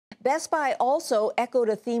Best Buy also echoed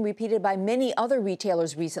a theme repeated by many other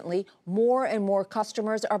retailers recently. More and more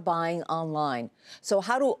customers are buying online. So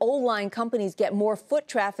how do old-line companies get more foot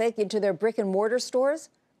traffic into their brick-and-mortar stores?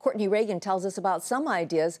 Courtney Reagan tells us about some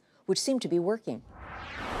ideas which seem to be working.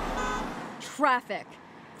 Traffic.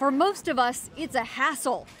 For most of us, it's a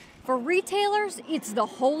hassle. For retailers, it's the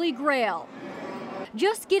holy grail.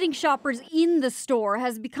 Just getting shoppers in the store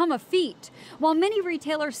has become a feat. While many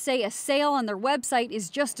retailers say a sale on their website is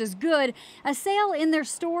just as good, a sale in their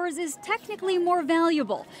stores is technically more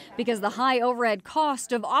valuable because the high overhead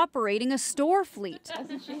cost of operating a store fleet.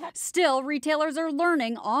 Still, retailers are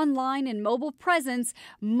learning online and mobile presence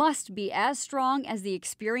must be as strong as the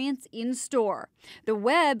experience in store. The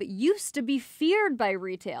web used to be feared by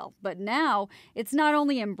retail, but now it's not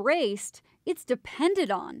only embraced, it's depended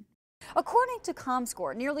on. According to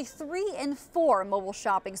ComScore, nearly 3 in 4 mobile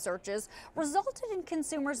shopping searches resulted in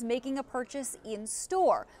consumers making a purchase in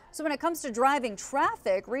store. So when it comes to driving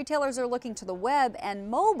traffic, retailers are looking to the web and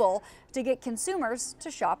mobile to get consumers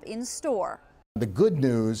to shop in store. The good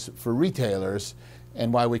news for retailers,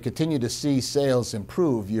 and why we continue to see sales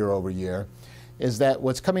improve year over year, is that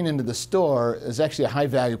what's coming into the store is actually a high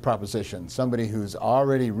value proposition. Somebody who's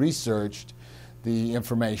already researched the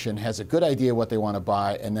information, has a good idea what they want to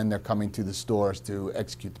buy, and then they're coming to the stores to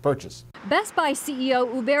execute the purchase. Best Buy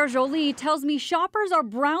CEO Hubert Joly tells me shoppers are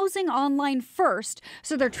browsing online first,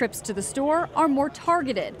 so their trips to the store are more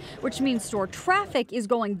targeted, which means store traffic is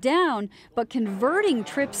going down, but converting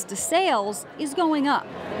trips to sales is going up.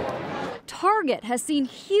 Target has seen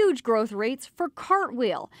huge growth rates for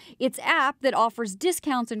Cartwheel, its app that offers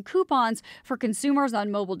discounts and coupons for consumers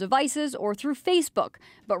on mobile devices or through Facebook,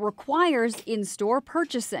 but requires in-store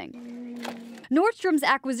purchasing. Nordstrom's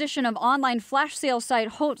acquisition of online flash sale site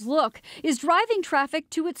Haute Look is driving traffic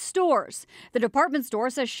to its stores. The department store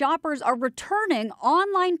says shoppers are returning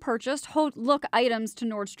online purchased Haute Look items to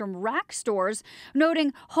Nordstrom Rack stores,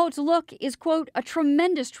 noting Haute Look is, quote, a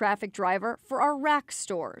tremendous traffic driver for our Rack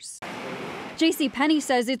stores. JCPenney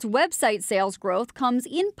says its website sales growth comes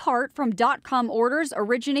in part from .com orders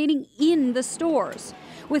originating in the stores.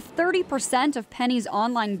 With 30% of Penny's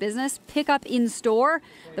online business pick up in store,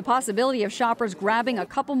 the possibility of shoppers grabbing a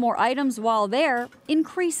couple more items while there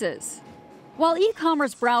increases. While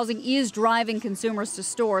e-commerce browsing is driving consumers to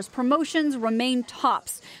stores, promotions remain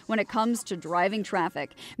tops when it comes to driving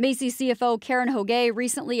traffic. Macy's CFO Karen Hoguet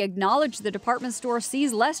recently acknowledged the department store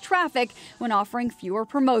sees less traffic when offering fewer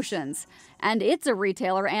promotions. And it's a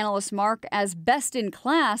retailer analysts mark as best in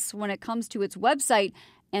class when it comes to its website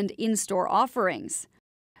and in-store offerings.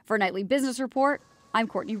 For Nightly Business Report, I'm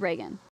Courtney Reagan.